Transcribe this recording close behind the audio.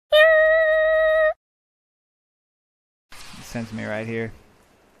sense to me right here.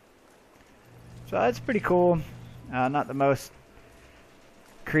 So that's pretty cool. Not the most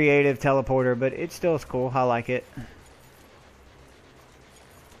creative teleporter, but it still is cool. I like it.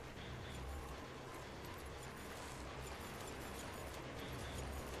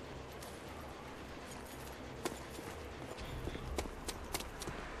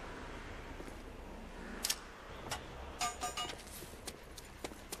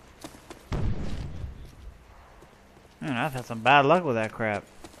 Man, I've had some bad luck with that crap.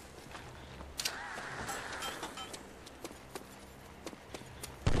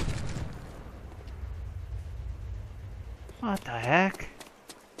 What the heck?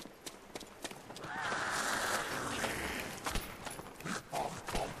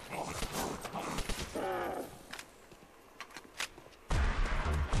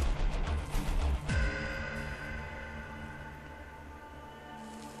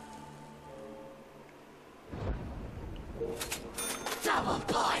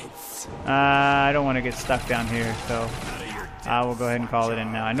 I don't want to get stuck down here, so I will go ahead and call it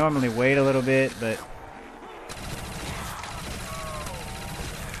in now. I normally wait a little bit, but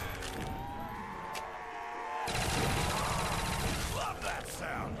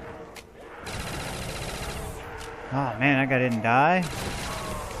oh man, that guy didn't die.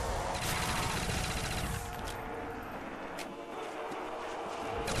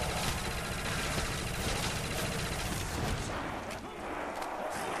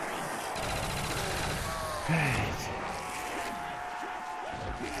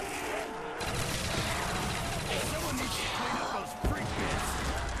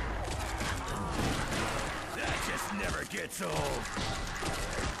 Gets old.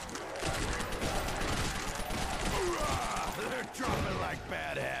 They're dropping like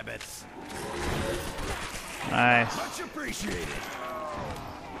bad habits. Nice. Much appreciated.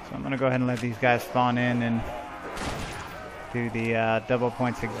 So I'm gonna go ahead and let these guys spawn in and do the double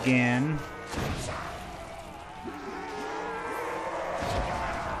points again.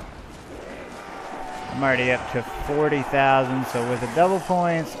 I'm already up to 40,000, so with the double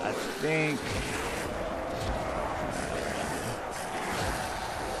points, I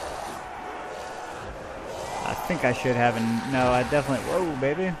think I should have no, I definitely, whoa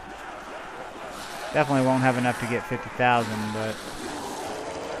baby. Definitely won't have enough to get 50,000, but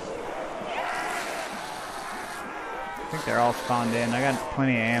I think they're all spawned in. I got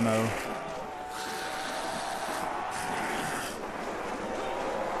plenty of ammo.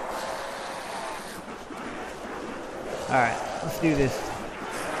 Alright, let's do this.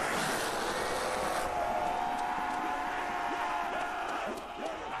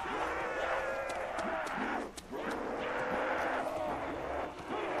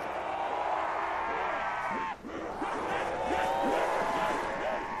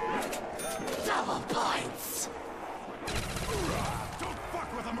 Double points. Don't fuck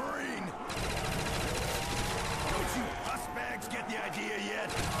with a Marine. Don't you puss bags get the idea yet?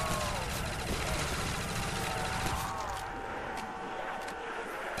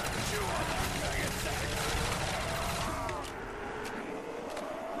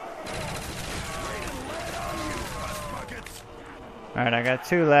 Alright, I got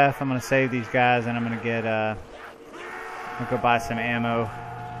 2 left. I'm gonna save these guys and I'm gonna get I'll go buy some ammo.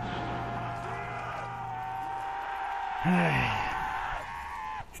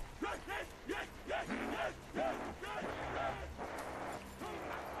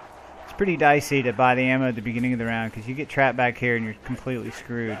 It's pretty dicey to buy the ammo at the beginning of the round because you get trapped back here and you're completely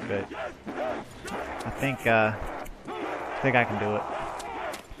screwed, but I think I can do it.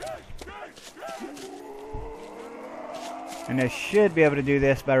 And I should be able to do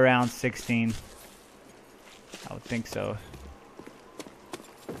this by round 16. I would think so.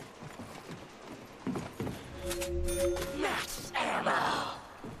 Max ammo.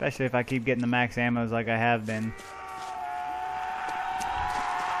 Especially if I keep getting the max ammos like I have been.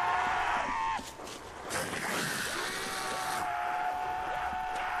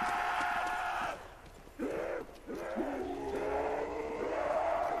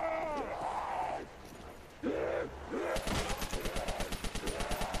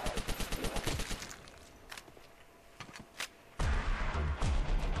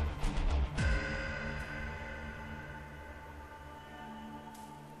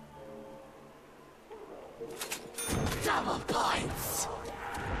 Double points.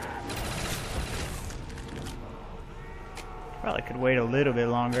 Probably could wait a little bit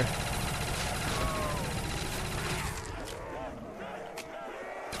longer.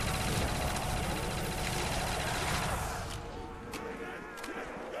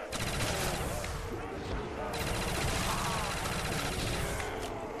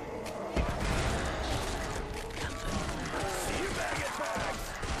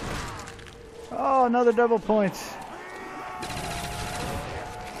 Oh, another double points.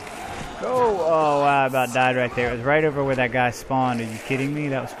 Go! Oh, wow, I about died right there. It was right over where that guy spawned. Are you kidding me?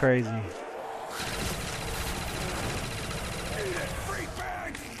 That was crazy.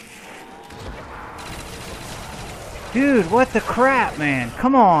 Dude, what the crap, man?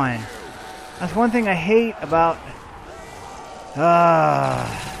 Come on. That's one thing I hate about... I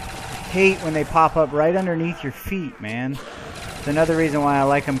hate when they pop up right underneath your feet, man. It's another reason why I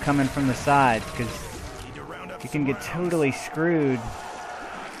like them coming from the sides, because you can get totally screwed.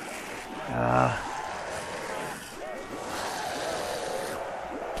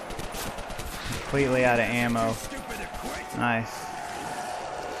 Completely out of ammo. Nice.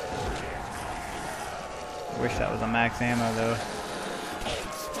 Wish that was a max ammo though.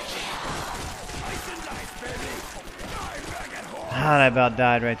 God, I about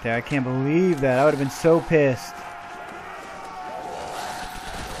died right there. I can't believe that. I would have been so pissed.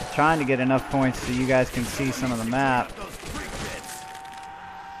 Trying to get enough points so you guys can see some of the map.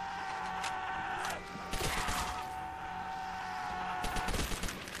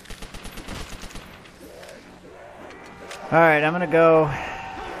 Alright, I'm going to go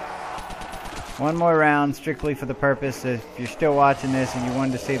one more round strictly for the purpose. If you're still watching this and you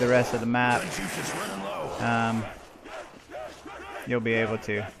wanted to see the rest of the map, you'll be able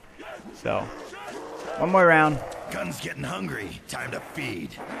to. So, one more round. Gun's getting hungry. Time to feed.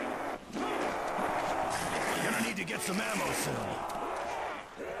 Gonna need to get some ammo soon.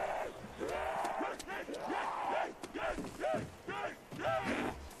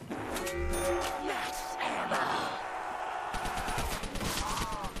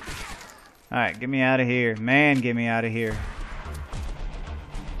 Alright, get me out of here. Man, get me out of here.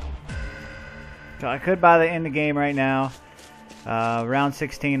 So I could buy the end of the game right now. Round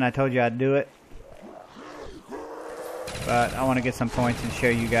 16, I told you I'd do it. But I want to get some points and show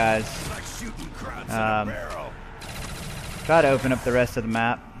you guys. Try to open up the rest of the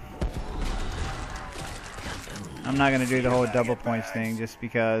map. I'm not going to do the whole double points thing just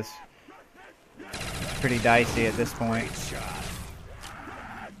because it's pretty dicey at this point.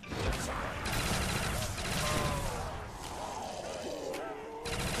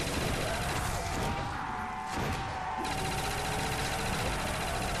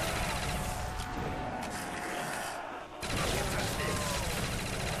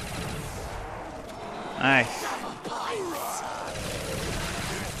 Nice.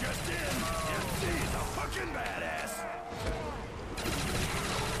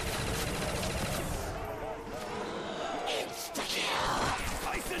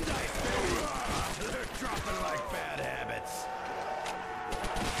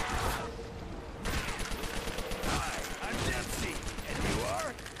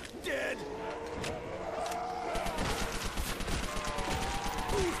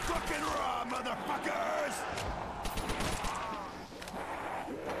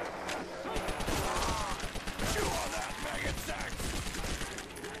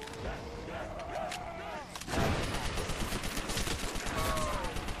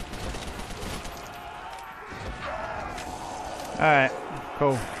 Alright,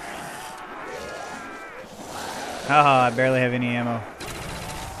 cool. Oh, I barely have any ammo.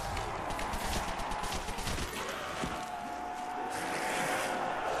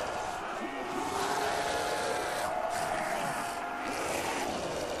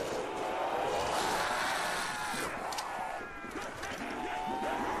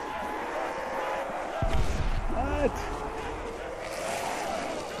 What?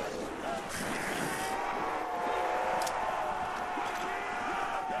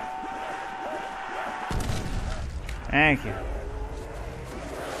 Thank you.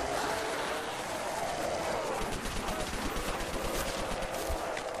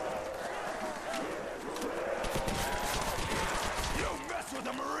 You don't mess with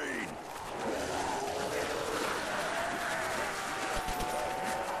a Marine.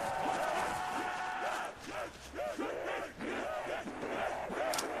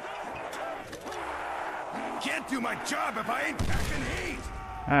 Can't do my job if I ain't packing heat.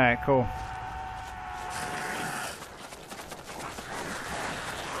 All right, cool.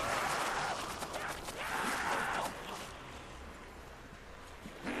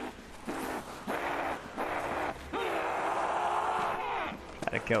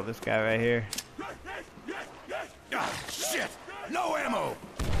 Gotta kill this guy right here. Ah, shit! No ammo!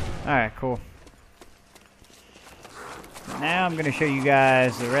 Alright, cool. Now I'm gonna show you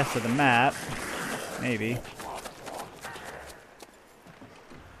guys the rest of the map. Maybe.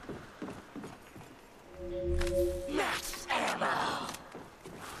 Max ammo!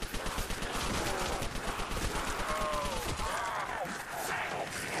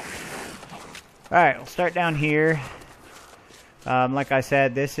 Alright, we'll start down here. Like I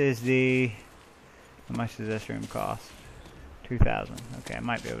said, this is the... How much does this room cost? 2,000. Okay, I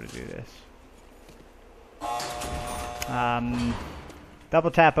might be able to do this.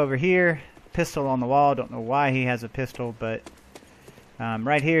 Double tap over here. Pistol on the wall. Don't know why he has a pistol, but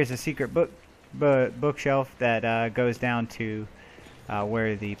right here is a secret bookshelf that goes down to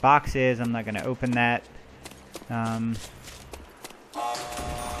where the box is. I'm not going to open that. I'm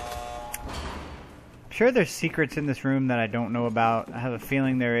sure there's secrets in this room that I don't know about. I have a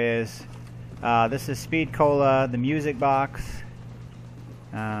feeling there is. This is Speed Cola, the music box.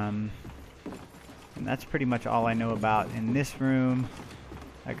 And that's pretty much all I know about in this room.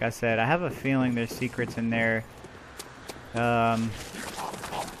 Like I said, I have a feeling there's secrets in there. Come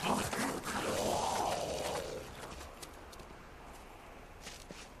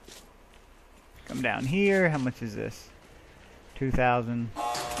down here. How much is this? 2,000.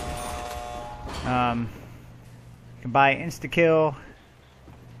 You can buy insta-kill,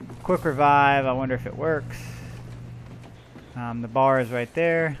 quick revive. I wonder if it works. The bar is right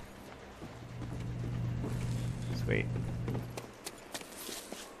there. Sweet.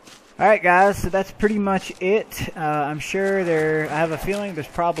 Alright guys, so that's pretty much it. I'm sure I have a feeling there's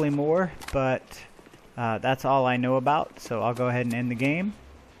probably more, but that's all I know about, so I'll go ahead and end the game.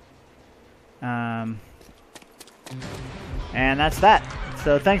 And that's that.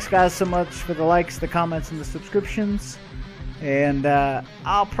 So thanks guys so much for the likes, the comments, and the subscriptions. And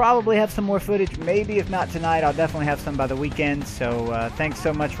I'll probably have some more footage, maybe if not tonight, I'll definitely have some by the weekend. So thanks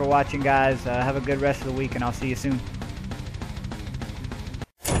so much for watching guys. Have a good rest of the week, and I'll see you soon.